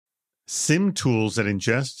SIEM tools that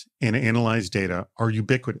ingest and analyze data are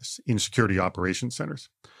ubiquitous in security operations centers.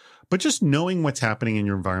 But just knowing what's happening in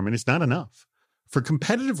your environment is not enough. For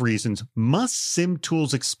competitive reasons, must SIEM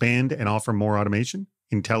tools expand and offer more automation,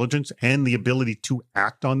 intelligence, and the ability to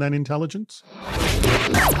act on that intelligence?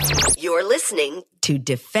 You're listening to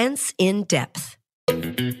Defense in Depth.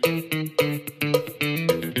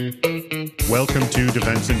 Welcome to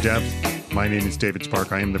Defense in Depth. My name is David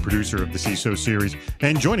Spark. I am the producer of the CISO series.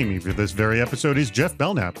 And joining me for this very episode is Jeff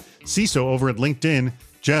Belknap, CISO over at LinkedIn.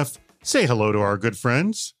 Jeff, say hello to our good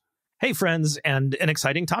friends. Hey, friends, and an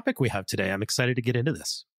exciting topic we have today. I'm excited to get into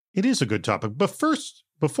this. It is a good topic. But first,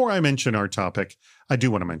 before I mention our topic, I do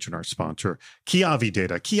want to mention our sponsor, Kiavi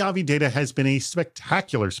Data. Kiavi Data has been a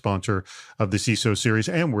spectacular sponsor of the CISO series,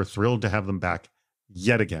 and we're thrilled to have them back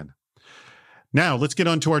yet again. Now, let's get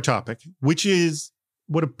on to our topic, which is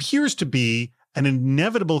what appears to be an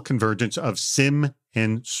inevitable convergence of SIEM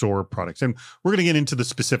and SOAR products. And we're going to get into the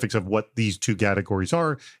specifics of what these two categories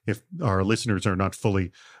are. If our listeners are not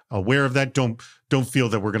fully aware of that, don't feel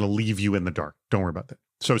that we're going to leave you in the dark. Don't worry about that.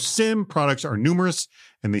 So SIEM products are numerous,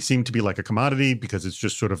 and they seem to be like a commodity because it's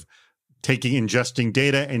just sort of ingesting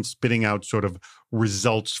data and spitting out sort of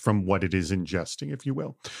results from what it is ingesting, if you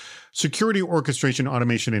will. Security Orchestration,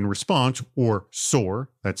 Automation, and Response, or SOAR,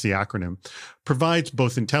 that's the acronym, provides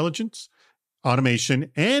both intelligence,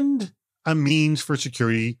 automation, and a means for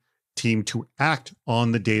security team to act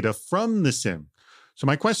on the data from the SIEM. So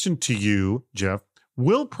my question to you, Jeff,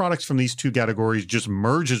 will products from these two categories just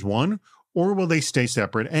merge as one, or will they stay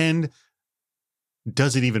separate? And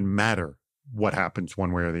does it even matter what happens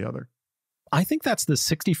one way or the other? I think that's the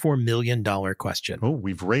 $64 million question. Oh,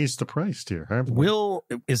 we've raised the price here, haven't we?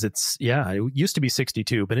 It used to be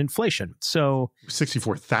 62, but inflation. So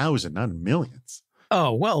 64,000, not millions.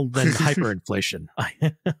 Oh, well, then hyperinflation.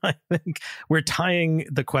 I think we're tying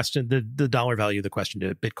the question, the dollar value of the question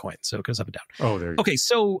to Bitcoin. So it goes up and down. Oh, there you go. Okay,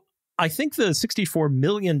 so I think the $64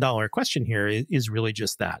 million question here is really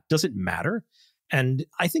just that. Does it matter? And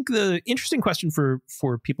I think the interesting question for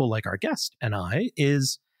people like our guest and I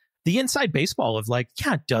is the inside baseball of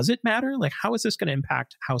does it matter? Like, how is this going to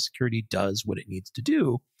impact how security does what it needs to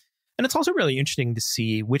do? And it's also really interesting to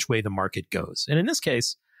see which way the market goes. And in this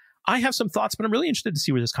case, I have some thoughts, but I'm really interested to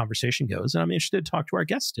see where this conversation goes. And I'm interested to talk to our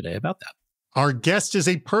guest today about that. Our guest is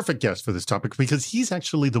a perfect guest for this topic because he's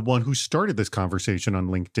actually the one who started this conversation on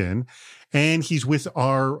LinkedIn. And he's with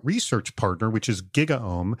our research partner, which is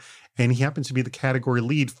GigaOM. And he happens to be the category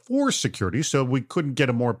lead for security. So we couldn't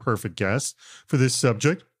get a more perfect guest for this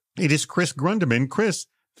subject. It is Chris Grundeman. Chris,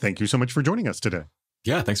 thank you so much for joining us today.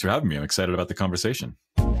 Yeah, thanks for having me. I'm excited about the conversation.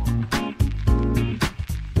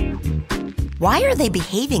 Why are they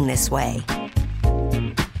behaving this way?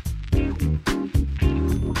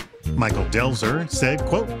 Michael Delzer said,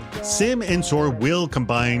 quote, SIEM and SOAR will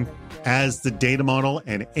combine as the data model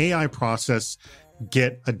and AI process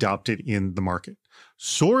get adopted in the market.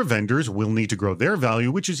 SOAR vendors will need to grow their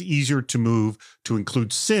value, which is easier to move to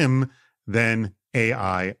include SIEM than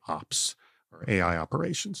AI ops or AI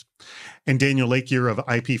operations. And Daniel Lakier of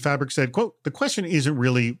IP Fabric said, quote, the question isn't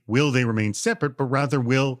really will they remain separate, but rather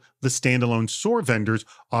will the standalone SOAR vendors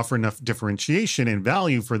offer enough differentiation and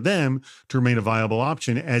value for them to remain a viable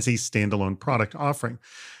option as a standalone product offering.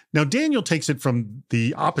 Now, Daniel takes it from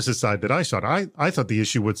the opposite side that I saw it. I thought the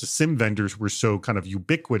issue was the SIEM vendors were so kind of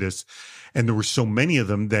ubiquitous and there were so many of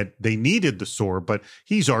them that they needed the SOAR, but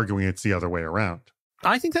he's arguing it's the other way around.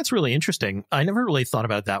 I think that's really interesting. I never really thought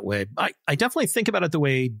about it that way. I definitely think about it the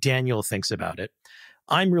way Daniel thinks about it.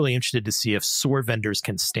 I'm really interested to see if SOAR vendors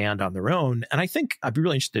can stand on their own. And I think I'd be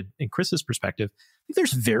really interested in Chris's perspective. I think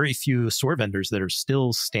there's very few SOAR vendors that are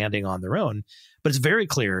still standing on their own, but it's very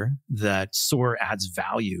clear that SOAR adds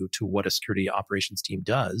value to what a security operations team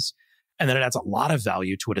does, and that it adds a lot of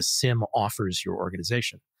value to what a SIEM offers your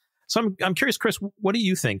organization. So I'm curious, Chris, what do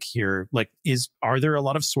you think here? Are there a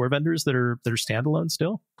lot of SOAR vendors that are standalone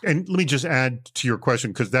still? And let me just add to your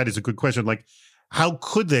question, because that is a good question. How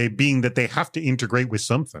could they, being that they have to integrate with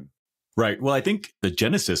something? Right. Well, I think the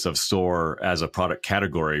genesis of SOAR as a product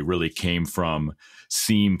category really came from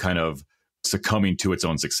SIEM kind of succumbing to its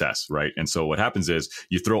own success, right? And so what happens is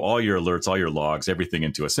you throw all your alerts, all your logs, everything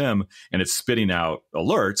into a SIEM, and it's spitting out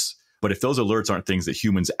alerts. But if those alerts aren't things that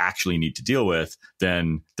humans actually need to deal with,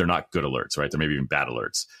 then they're not good alerts, right? They're maybe even bad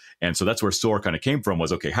alerts. And so that's where SOAR kind of came from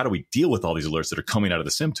was, okay, how do we deal with all these alerts that are coming out of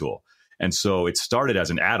the SIEM tool? And so it started as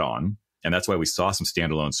an add-on. And that's why we saw some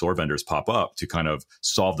standalone SOAR vendors pop up to kind of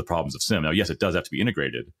solve the problems of SIEM. Now, yes, it does have to be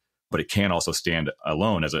integrated, but it can also stand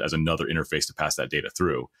alone as another interface to pass that data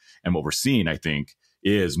through. And what we're seeing, I think,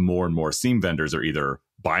 is more and more SIEM vendors are either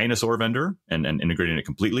buying a SOAR vendor and integrating it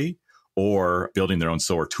completely, or building their own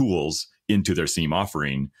SOAR tools into their SIEM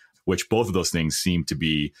offering, which both of those things seem to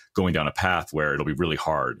be going down a path where it'll be really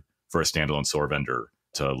hard for a standalone SOAR vendor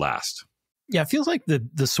to last. Yeah, it feels like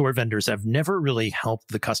the SOAR vendors have never really helped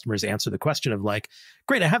the customers answer the question of like,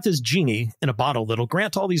 great, I have this genie in a bottle that'll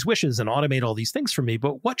grant all these wishes and automate all these things for me,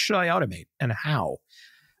 but what should I automate and how?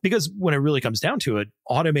 Because when it really comes down to it,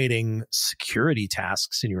 automating security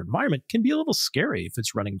tasks in your environment can be a little scary if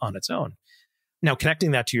it's running on its own. Now,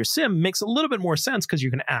 connecting that to your SIEM makes a little bit more sense because you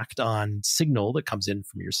can act on signal that comes in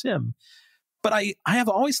from your SIEM. But I have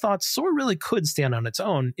always thought SOAR really could stand on its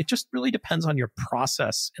own. It just really depends on your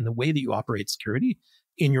process and the way that you operate security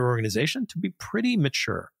in your organization to be pretty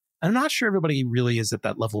mature. I'm not sure everybody really is at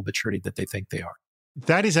that level of maturity that they think they are.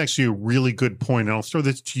 That is actually a really good point. And I'll throw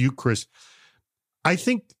this to you, Chris. I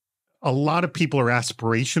think a lot of people are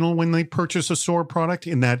aspirational when they purchase a SOAR product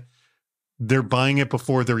in that they're buying it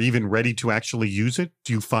before they're even ready to actually use it.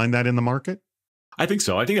 Do you find that in the market? I think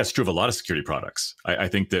so. I think that's true of a lot of security products. I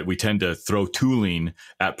think that we tend to throw tooling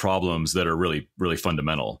at problems that are really, really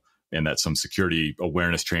fundamental, and that some security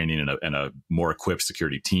awareness training and a more equipped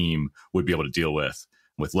security team would be able to deal with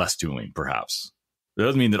less tooling, perhaps. That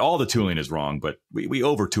doesn't mean that all the tooling is wrong, but we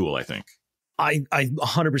over-tool, I think. I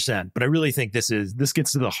 100%, but I really think this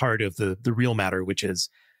gets to the heart of the real matter, which is,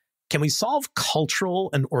 can we solve cultural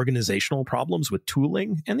and organizational problems with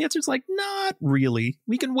tooling? And the answer is like, not really.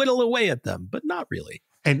 We can whittle away at them, but not really.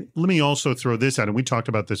 And let me also throw this out, and we talked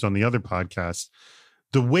about this on the other podcast.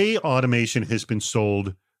 The way automation has been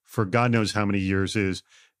sold for God knows how many years is,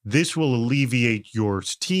 this will alleviate your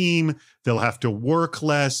team. They'll have to work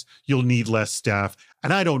less. You'll need less staff.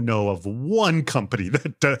 And I don't know of one company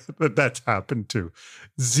that's happened to.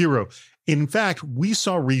 Zero. In fact, we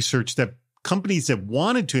saw research that companies that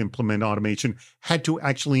wanted to implement automation had to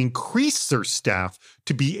actually increase their staff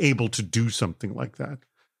to be able to do something like that.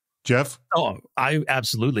 Jeff? Oh, I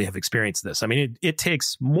absolutely have experienced this. I mean, it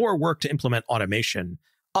takes more work to implement automation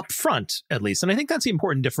up front, at least. And I think that's the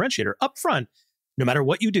important differentiator. Up front, no matter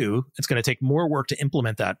what you do, it's going to take more work to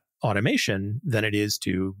implement that automation than it is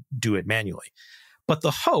to do it manually. But the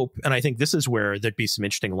hope, and I think this is where there'd be some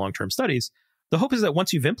interesting long-term studies, the hope is that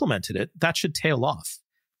once you've implemented it, that should tail off.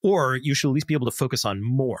 Or you should at least be able to focus on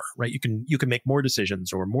more, right? You can make more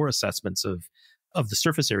decisions or more assessments of the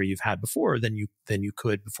surface area you've had before than you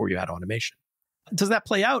could before you had automation. Does that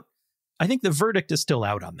play out? I think the verdict is still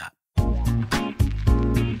out on that.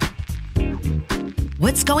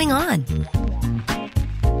 What's going on?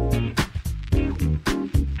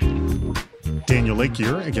 Daniel Lake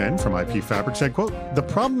here, again, from IP Fabric said, quote, "The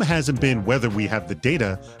problem hasn't been whether we have the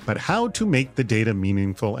data, but how to make the data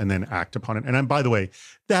meaningful and then act upon it." And by the way,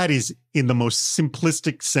 that is, in the most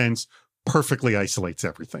simplistic sense, perfectly isolates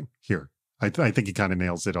everything here. I think he kind of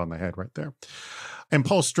nails it on the head right there. And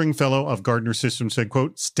Paul Stringfellow of Gardner Systems said,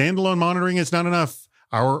 quote, "Standalone monitoring is not enough.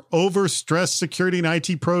 Our overstressed security and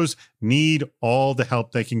IT pros need all the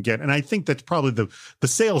help they can get." And I think that's probably the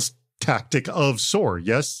sales tactic of SOAR.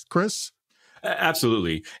 Yes, Chris?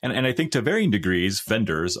 Absolutely. And I think to varying degrees,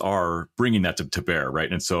 vendors are bringing that to bear,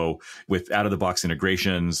 right? And so with out-of-the-box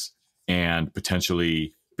integrations and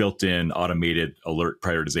potentially built-in automated alert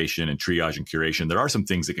prioritization and triage and curation, there are some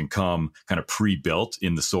things that can come kind of pre-built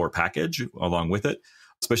in the SOAR package along with it,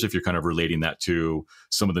 especially if you're kind of relating that to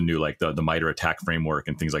some of the new, like the MITRE attack framework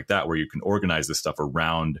and things like that, where you can organize this stuff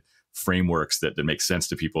around frameworks that make sense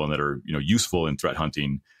to people and that are, useful in threat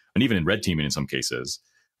hunting and even in red teaming in some cases.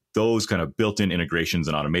 Those kind of built-in integrations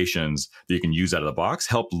and automations that you can use out of the box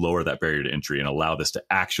help lower that barrier to entry and allow this to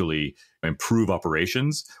actually improve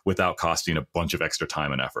operations without costing a bunch of extra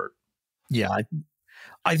time and effort. Yeah,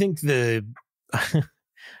 I think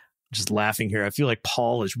just laughing here, I feel like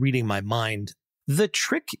Paul is reading my mind. The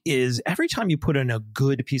trick is every time you put in a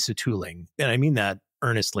good piece of tooling, and I mean that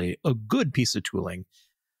earnestly, a good piece of tooling,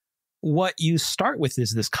 what you start with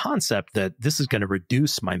is this concept that this is going to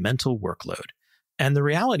reduce my mental workload. And the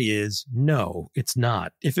reality is, no, it's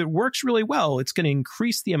not. If it works really well, it's going to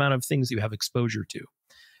increase the amount of things you have exposure to,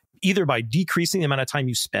 either by decreasing the amount of time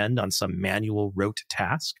you spend on some manual rote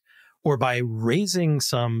task, or by raising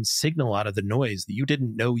some signal out of the noise that you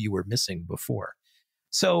didn't know you were missing before.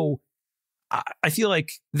 So I feel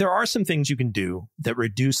like there are some things you can do that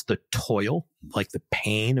reduce the toil, like the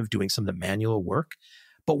pain of doing some of the manual work.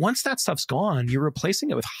 But once that stuff's gone, you're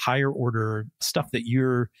replacing it with higher order stuff that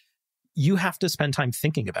you have to spend time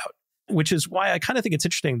thinking about, which is why I kind of think it's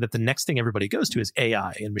interesting that the next thing everybody goes to is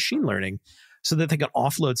AI and machine learning so that they can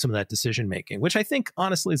offload some of that decision making, which I think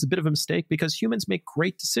honestly is a bit of a mistake because humans make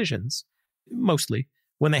great decisions, mostly,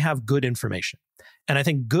 when they have good information. And I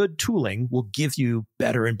think good tooling will give you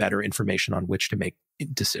better and better information on which to make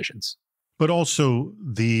decisions. But also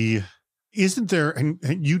isn't there, and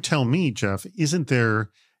you tell me, Jeff, isn't there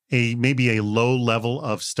maybe a low level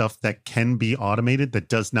of stuff that can be automated that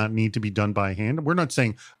does not need to be done by hand? We're not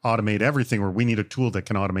saying automate everything, or we need a tool that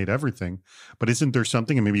can automate everything, but isn't there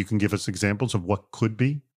something, and maybe you can give us examples of what could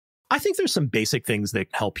be? I think there's some basic things that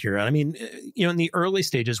help here. I mean, in the early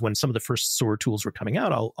stages when some of the first SOAR tools were coming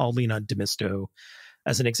out, I'll lean on Demisto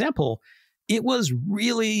as an example. It was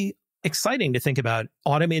really exciting to think about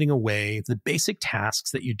automating away the basic tasks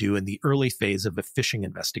that you do in the early phase of a phishing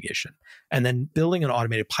investigation, and then building an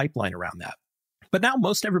automated pipeline around that. But now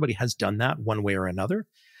most everybody has done that one way or another.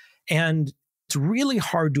 And it's really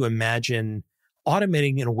hard to imagine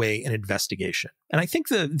automating in a way an investigation. And I think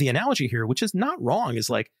the analogy here, which is not wrong, is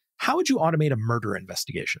like, how would you automate a murder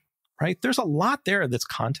investigation, right? There's a lot there that's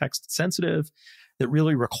context sensitive, that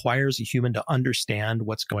really requires a human to understand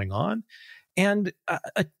what's going on. And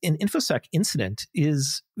an InfoSec incident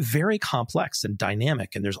is very complex and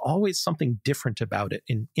dynamic, and there's always something different about it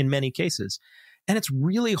in many cases. And it's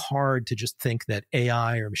really hard to just think that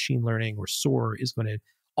AI or machine learning or SOAR is going to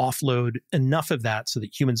offload enough of that so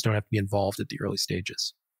that humans don't have to be involved at the early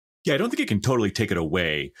stages. Yeah, I don't think it can totally take it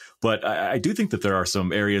away, but I do think that there are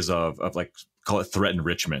some areas of like, call it threat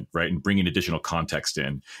enrichment, right? And bringing additional context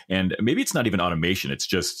in. And maybe it's not even automation. It's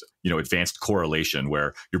just, advanced correlation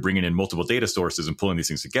where you're bringing in multiple data sources and pulling these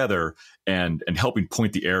things together and helping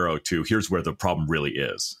point the arrow to here's where the problem really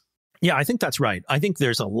is. Yeah, I think that's right. I think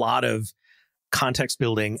there's a lot of context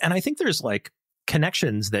building. And I think there's like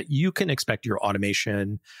connections that you can expect your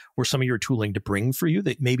automation or some of your tooling to bring for you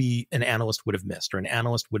that maybe an analyst would have missed or an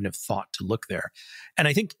analyst wouldn't have thought to look there. And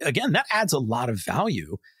I think, again, that adds a lot of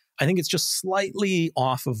value. I think it's just slightly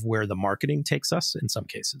off of where the marketing takes us in some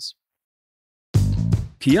cases.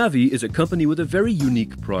 Kiavi is a company with a very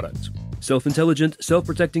unique product. Self-intelligent,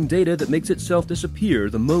 self-protecting data that makes itself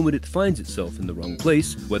disappear the moment it finds itself in the wrong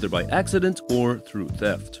place, whether by accident or through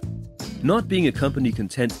theft. Not being a company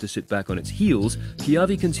content to sit back on its heels,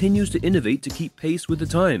 Kiavi continues to innovate to keep pace with the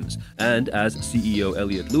times. And as CEO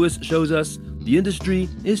Elliot Lewis shows us, the industry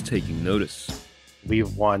is taking notice.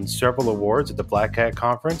 We've won several awards at the Black Hat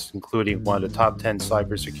Conference, including one of the top 10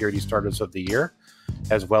 cybersecurity startups of the year,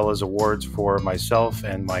 as well as awards for myself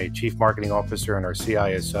and my chief marketing officer and our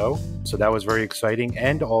CISO. So that was very exciting.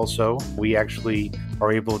 And also, we actually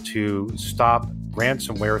are able to stop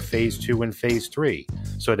ransomware phase 2 and phase 3,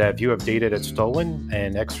 so that if you have data that's stolen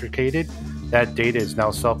and extricated, that data is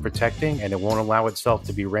now self-protecting and it won't allow itself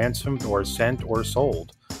to be ransomed or sent or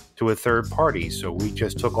sold to a third party. So we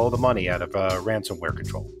just took all the money out of ransomware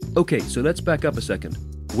control. Okay, so let's back up a second.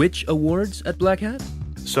 Which awards at Black Hat?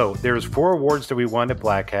 So there's 4 awards that we won at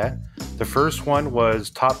Black Hat. The first one was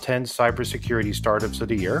top 10 cybersecurity startups of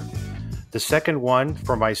the year. The second one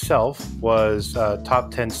for myself was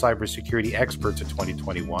top 10 cybersecurity experts of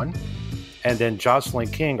 2021. And then Jocelyn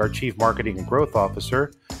King, our chief marketing and growth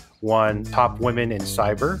officer, won top women in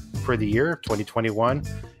cyber for the year of 2021.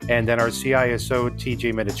 And then our CISO,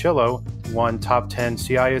 TJ Meticillo, won top 10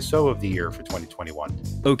 CISO of the year for 2021.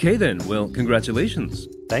 Okay then, well, congratulations.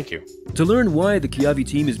 Thank you. To learn why the Kiavi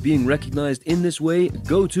team is being recognized in this way,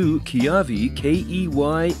 go to Kiavi, KEYAVI.com.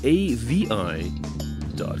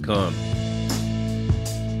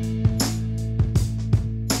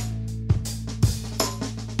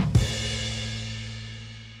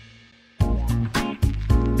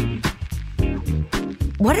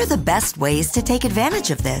 What are the best ways to take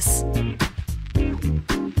advantage of this?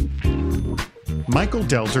 Michael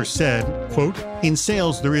Delzer said, quote, "In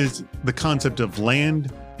sales, there is the concept of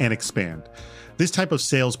land and expand. This type of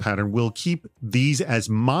sales pattern will keep these as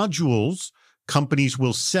modules companies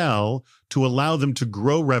will sell to allow them to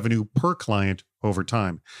grow revenue per client over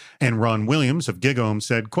time." And Ron Williams of GigaOM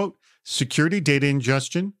said, quote, "Security data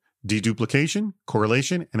ingestion, deduplication,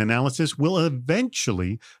 correlation, and analysis will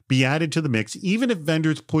eventually be added to the mix, even if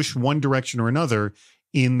vendors push one direction or another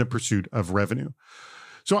in the pursuit of revenue."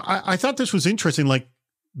 So I thought this was interesting. Like,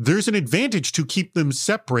 there's an advantage to keep them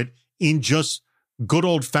separate in just good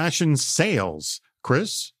old-fashioned sales.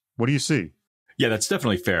 Chris, what do you see? Yeah, that's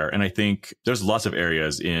definitely fair. And I think there's lots of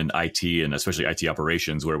areas in IT and especially IT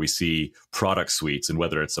operations where we see product suites, and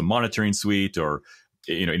whether it's a monitoring suite or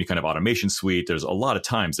any kind of automation suite, there's a lot of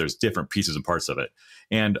times there's different pieces and parts of it.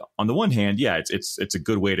 And on the one hand, yeah, it's a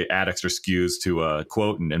good way to add extra SKUs to a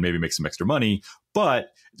quote and maybe make some extra money.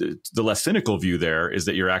 But the less cynical view there is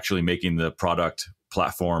that you're actually making the product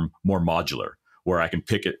platform more modular, where I can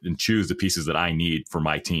pick it and choose the pieces that I need for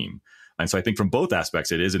my team. And so I think from both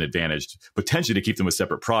aspects, it is an advantage potentially to keep them as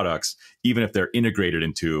separate products, even if they're integrated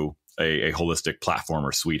into a holistic platform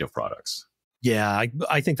or suite of products. Yeah,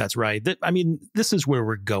 I think that's right. This is where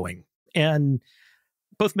we're going. And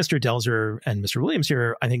both Mr. Delzer and Mr. Williams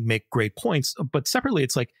here, I think, make great points. But separately,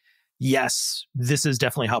 it's like, yes, this is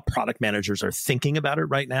definitely how product managers are thinking about it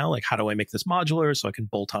right now. Like, how do I make this modular so I can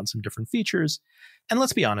bolt on some different features? And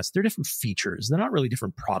let's be honest, they're different features. They're not really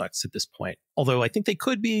different products at this point, although I think they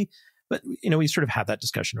could be. But, we sort of had that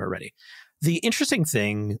discussion already. The interesting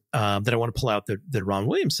thing that I want to pull out that Ron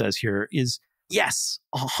Williams says here is, yes,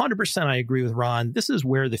 100% I agree with Ron. This is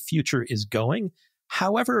where the future is going.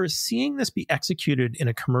 However, seeing this be executed in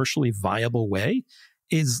a commercially viable way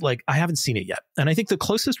is like, I haven't seen it yet. And I think the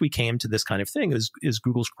closest we came to this kind of thing is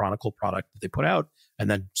Google's Chronicle product that they put out and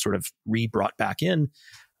then sort of brought back in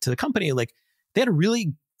to the company. Like, they had a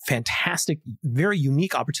really fantastic, very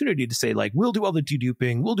unique opportunity to say, like, we'll do all the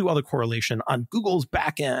deduping, we'll do all the correlation on Google's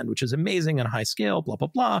back end, which is amazing and high scale, blah, blah,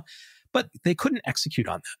 blah. But they couldn't execute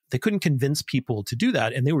on that. They couldn't convince people to do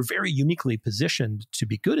that. And they were very uniquely positioned to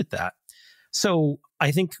be good at that. So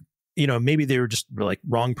I think, maybe they were just like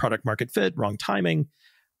wrong product market fit, wrong timing.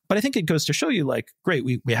 But I think it goes to show you, like, great,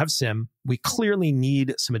 we have SIEM. We clearly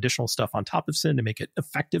need some additional stuff on top of SIEM to make it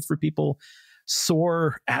effective for people.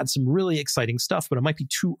 SOAR adds some really exciting stuff, but it might be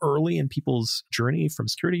too early in people's journey from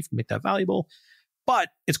security to make that valuable. But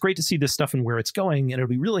it's great to see this stuff and where it's going. And it'll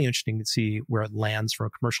be really interesting to see where it lands from a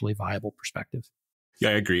commercially viable perspective. Yeah,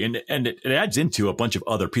 I agree. And it adds into a bunch of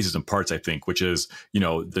other pieces and parts, I think, which is,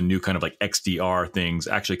 the new kind of like XDR things.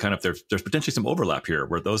 Actually, kind of there's potentially some overlap here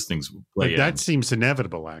where those things play in. That seems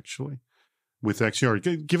inevitable, actually, with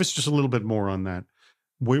XDR. Give us just a little bit more on that.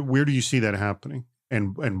 Where do you see that happening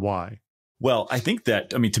and why? Well, I think that,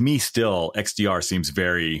 to me, still, XDR seems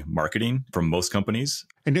very marketing from most companies.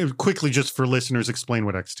 And quickly, just for listeners, explain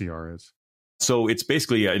what XDR is. So it's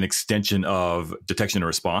basically an extension of detection and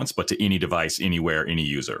response, but to any device, anywhere, any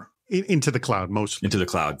user. Into the cloud, mostly. Into the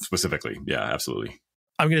cloud, specifically. Yeah, absolutely.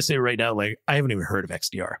 I'm going to say right now, like, I haven't even heard of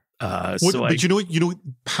XDR. But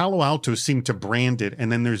Palo Alto seemed to brand it,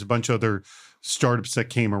 and then there's a bunch of other startups that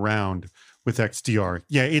came around with XDR.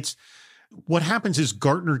 Yeah, what happens is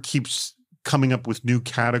Gartner keeps coming up with new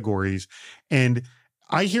categories, and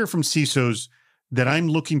I hear from CISOs that I'm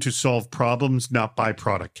looking to solve problems, not by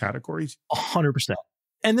product categories. 100%.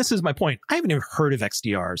 And this is my point. I haven't even heard of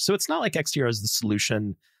XDR. So it's not like XDR is the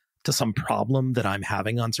solution to some problem that I'm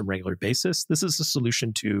having on some regular basis. This is a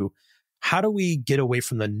solution to how do we get away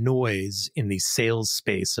from the noise in the sales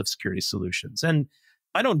space of security solutions? And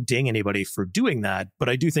I don't ding anybody for doing that, but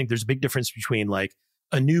I do think there's a big difference between like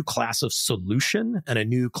a new class of solution and a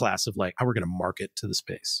new class of like how we're going to market to the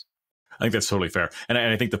space. I think that's totally fair. And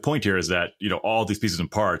I think the point here is that, all these pieces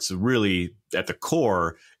and parts really at the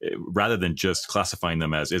core, rather than just classifying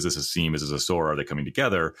them as, is this a SIEM, is this a SOAR, are they coming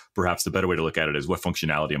together? Perhaps the better way to look at it is what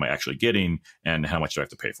functionality am I actually getting and how much do I have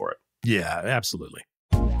to pay for it? Yeah, absolutely.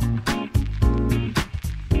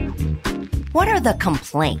 What are the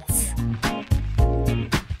complaints?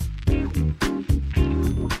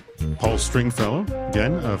 Paul Stringfellow,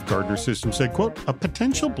 again, of Gartner Systems, said, quote, "A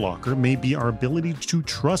potential blocker may be our ability to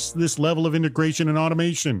trust this level of integration and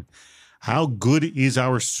automation. How good is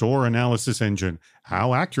our SOAR analysis engine?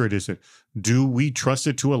 How accurate is it? Do we trust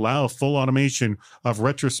it to allow full automation of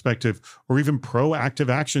retrospective or even proactive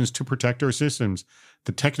actions to protect our systems?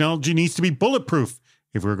 The technology needs to be bulletproof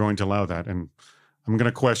if we're going to allow that." And I'm going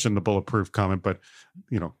to question the bulletproof comment, but,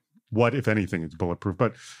 what, if anything, is bulletproof?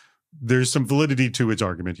 But there's some validity to his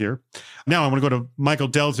argument here. Now I want to go to Michael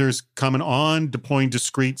Delzer's comment on deploying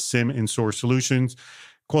discrete SIEM and SOAR solutions.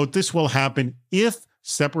 Quote, "This will happen if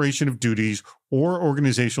separation of duties or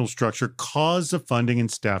organizational structure cause the funding and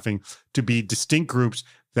staffing to be distinct groups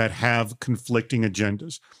that have conflicting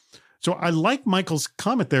agendas." So I like Michael's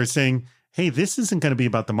comment there saying, hey, this isn't going to be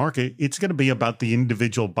about the market. It's going to be about the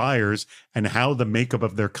individual buyers and how the makeup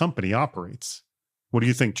of their company operates. What do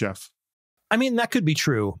you think, Jeff? I mean, that could be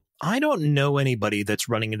true. I don't know anybody that's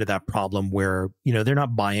running into that problem where, they're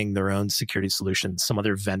not buying their own security solutions. Some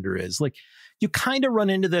other vendor is. Like, you kind of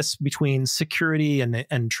run into this between security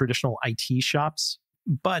and traditional IT shops.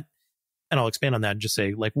 But, and I'll expand on that and just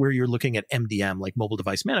say, like, where you're looking at MDM, like mobile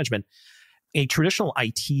device management, a traditional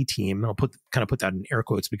IT team, and I'll put that in air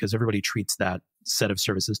quotes because everybody treats that set of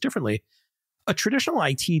services differently. A traditional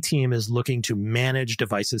IT team is looking to manage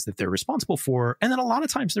devices that they're responsible for. And then a lot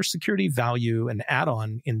of times there's security value and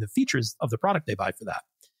add-on in the features of the product they buy for that.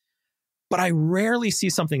 But I rarely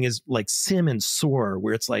see something as like SIEM and SOAR,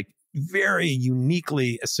 where it's like very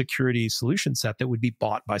uniquely a security solution set that would be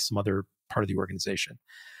bought by some other part of the organization.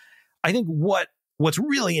 I think what's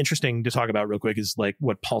really interesting to talk about real quick is like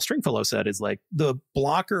what Paul Stringfellow said is like the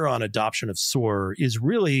blocker on adoption of SOAR is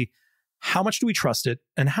really how much do we trust it?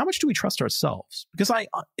 And how much do we trust ourselves? Because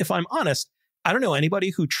if I'm honest, I don't know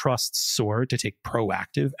anybody who trusts SOAR to take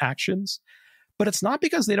proactive actions, but it's not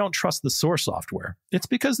because they don't trust the SOAR software. It's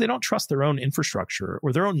because they don't trust their own infrastructure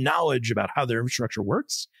or their own knowledge about how their infrastructure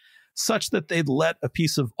works, such that they'd let a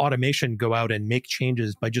piece of automation go out and make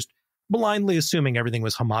changes by just blindly assuming everything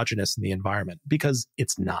was homogenous in the environment, because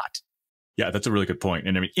it's not. Yeah, that's a really good point.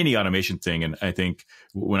 And I mean, any automation thing, and I think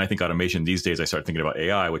when I think automation these days, I start thinking about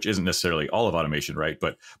AI, which isn't necessarily all of automation, right?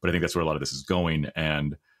 But I think that's where a lot of this is going.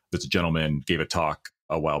 And this gentleman gave a talk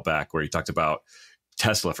a while back where he talked about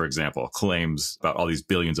Tesla, for example, claims about all these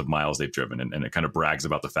billions of miles they've driven. And it kind of brags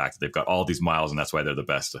about the fact that they've got all these miles and that's why they're the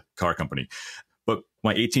best car company. But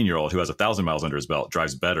my 18-year-old who has 1,000 miles under his belt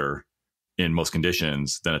drives better in most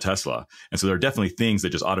conditions than a Tesla. And so there are definitely things that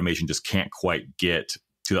just automation just can't quite get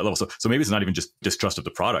to that level. So maybe it's not even just distrust of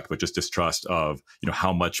the product, but just distrust of,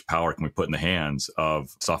 how much power can we put in the hands of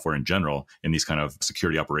software in general in these kind of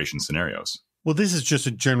security operations scenarios. Well, this is just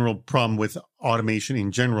a general problem with automation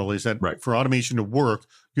in general, is that for automation to work,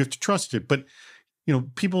 you have to trust it. But,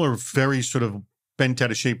 people are very sort of bent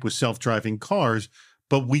out of shape with self-driving cars,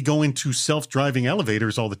 but we go into self-driving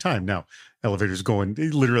elevators all the time. Now, elevators they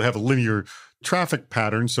literally have a linear traffic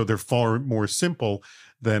pattern, so they're far more simple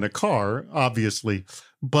than a car, obviously.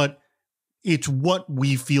 But it's what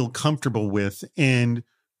we feel comfortable with, and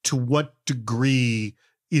to what degree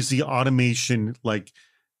is the automation, like,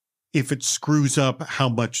 if it screws up, how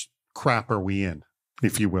much crap are we in,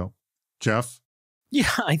 if you will? Jeff?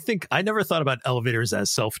 Yeah, I think I never thought about elevators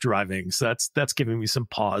as self-driving, so that's giving me some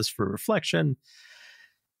pause for reflection.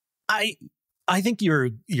 I think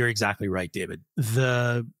you're exactly right, David.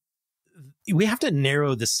 We have to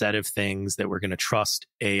narrow the set of things that we're going to trust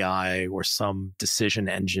AI or some decision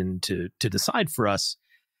engine to decide for us.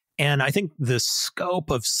 And I think the scope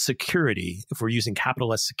of security, if we're using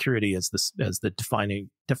capital S security as the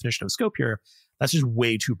definition of scope here, that's just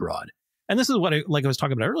way too broad. And this is what I was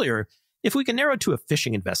talking about earlier. If we can narrow it to a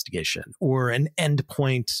phishing investigation or an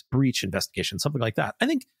endpoint breach investigation, something like that, I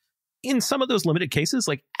think in some of those limited cases,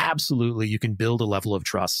 like absolutely, you can build a level of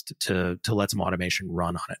trust to let some automation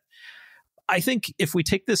run on it. I think if we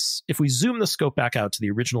zoom the scope back out to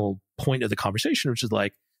the original point of the conversation, which is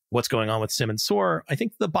like, what's going on with SIEM and SOAR, I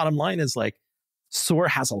think the bottom line is like, SOAR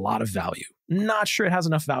has a lot of value. Not sure it has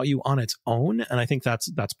enough value on its own. And I think that's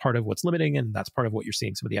part of what's limiting. And that's part of what you're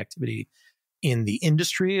seeing some of the activity in the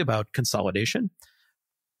industry about consolidation.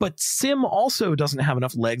 But SIEM also doesn't have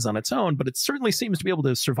enough legs on its own, but it certainly seems to be able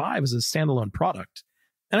to survive as a standalone product.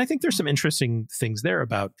 And I think there's some interesting things there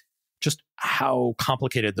about just how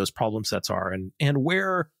complicated those problem sets are and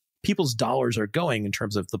where people's dollars are going in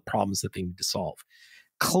terms of the problems that they need to solve.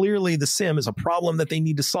 Clearly, the SIEM is a problem that they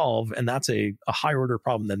need to solve, and that's a higher order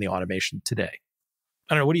problem than the automation today.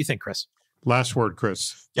 I don't know. What do you think, Chris? Last word,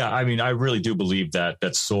 Chris. Yeah, I mean, I really do believe that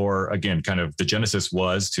SOAR, again, kind of the genesis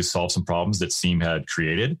was to solve some problems that SIEM had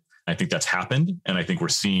created. I think that's happened. And I think we're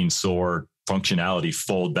seeing SOAR functionality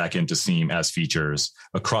fold back into SIEM as features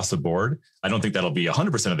across the board. I don't think that'll be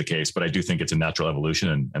 100% of the case, but I do think it's a natural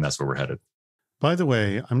evolution, and that's where we're headed. By the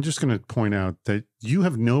way, I'm just going to point out that you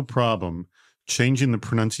have no problem changing the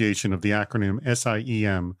pronunciation of the acronym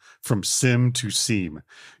SIEM from SIM to SIEM.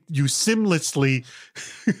 You seamlessly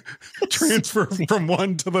transfer from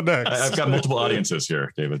one to the next. I've got multiple audiences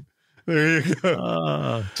here, David. There you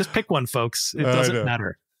go. Just pick one, folks. It doesn't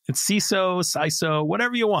matter. It's CISO, CISO,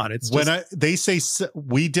 whatever you want. It's just... they say,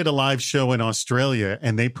 we did a live show in Australia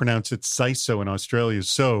and they pronounce it CISO in Australia.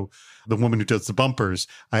 So the woman who does the bumpers,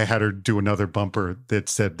 I had her do another bumper that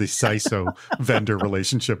said the CISO vendor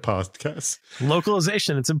relationship podcast.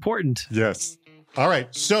 Localization, it's important. Yes. All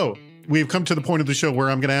right. So we've come to the point of the show where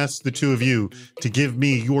I'm going to ask the two of you to give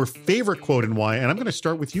me your favorite quote and why. And I'm going to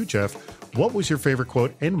start with you, Jeff. What was your favorite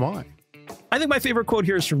quote and why? I think my favorite quote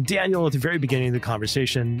here is from Daniel at the very beginning of the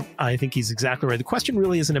conversation. I think he's exactly right. The question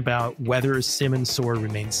really isn't about whether SIEM and SOAR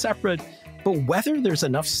remain separate, but whether there's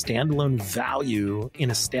enough standalone value in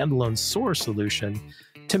a standalone SOAR solution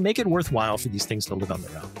to make it worthwhile for these things to live on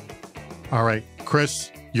their own. All right, Chris,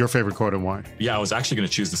 your favorite quote and why? Yeah, I was actually going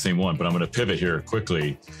to choose the same one, but I'm going to pivot here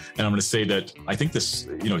quickly. And I'm going to say that I think this,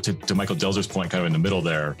 to Michael Delzer's point, kind of in the middle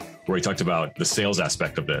there, where he talked about the sales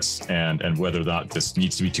aspect of this and whether or not this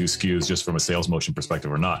needs to be two SKUs just from a sales motion perspective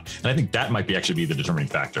or not. And I think that might actually be the determining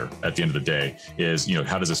factor at the end of the day is,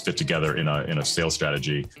 how does this fit together in a sales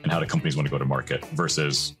strategy and how do companies want to go to market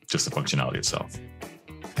versus just the functionality itself.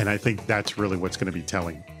 And I think that's really what's going to be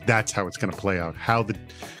telling. That's how it's going to play out, how the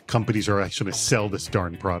companies are actually going to sell this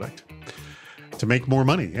darn product to make more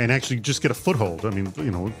money and actually just get a foothold. I mean,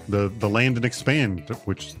 the land and expand,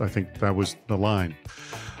 which I think that was the line.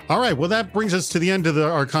 All right. Well, that brings us to the end of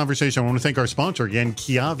our conversation. I want to thank our sponsor again,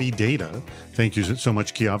 Kiavi Data. Thank you so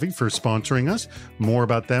much, Kiavi, for sponsoring us. More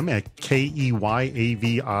about them at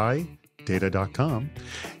KEYAVI data.com.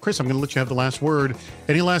 Chris, I'm going to let you have the last word.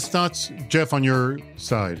 Any last thoughts, Jeff, on your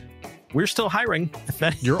side? We're still hiring.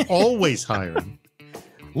 You're always hiring.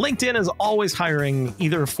 LinkedIn is always hiring,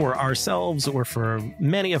 either for ourselves or for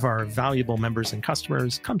many of our valuable members and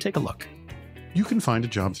customers. Come take a look. You can find a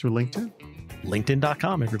job through LinkedIn.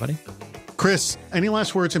 LinkedIn.com, everybody. Chris, any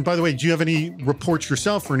last words? And by the way, do you have any reports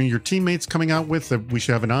yourself or any of your teammates coming out with that we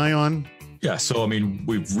should have an eye on? Yeah, so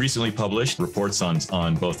we've recently published reports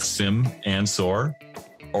on both SIEM and SOAR,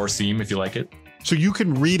 or SIEM if you like it. So you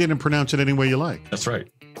can read it and pronounce it any way you like. That's right.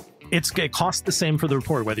 It costs the same for the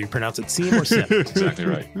report, whether you pronounce it SIEM or SIM. Exactly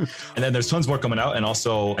right. And then there's tons more coming out. And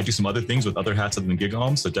also I do some other things with other hats other than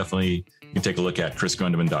GigHome. So definitely you can take a look at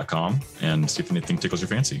chrisgrundeman.com and see if anything tickles your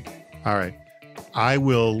fancy. All right. I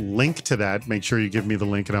will link to that. Make sure you give me the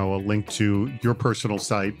link and I will link to your personal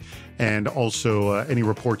site and also any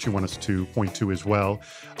reports you want us to point to as well.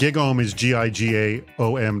 GigHome is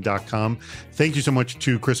GIGAOM.com. Thank you so much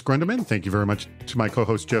to Chris Grundeman. Thank you very much to my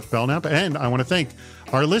co-host, Jeff Belknap. And I want to thank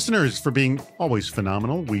our listeners for being always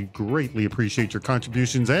phenomenal. We greatly appreciate your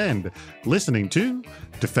contributions and listening to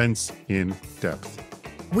Defense in Depth.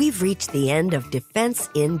 We've reached the end of Defense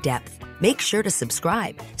in Depth. Make sure to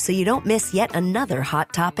subscribe so you don't miss yet another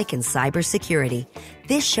hot topic in cybersecurity.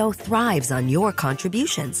 This show thrives on your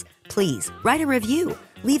contributions. Please write a review,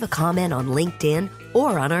 leave a comment on LinkedIn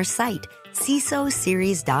or on our site,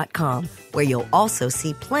 CISOseries.com, where you'll also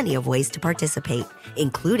see plenty of ways to participate,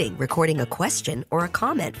 including recording a question or a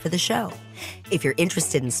comment for the show. If you're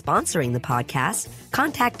interested in sponsoring the podcast,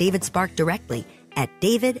 contact David Spark directly at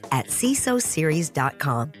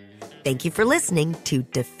david@CISOseries.com. Thank you for listening to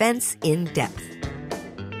Defense in Depth.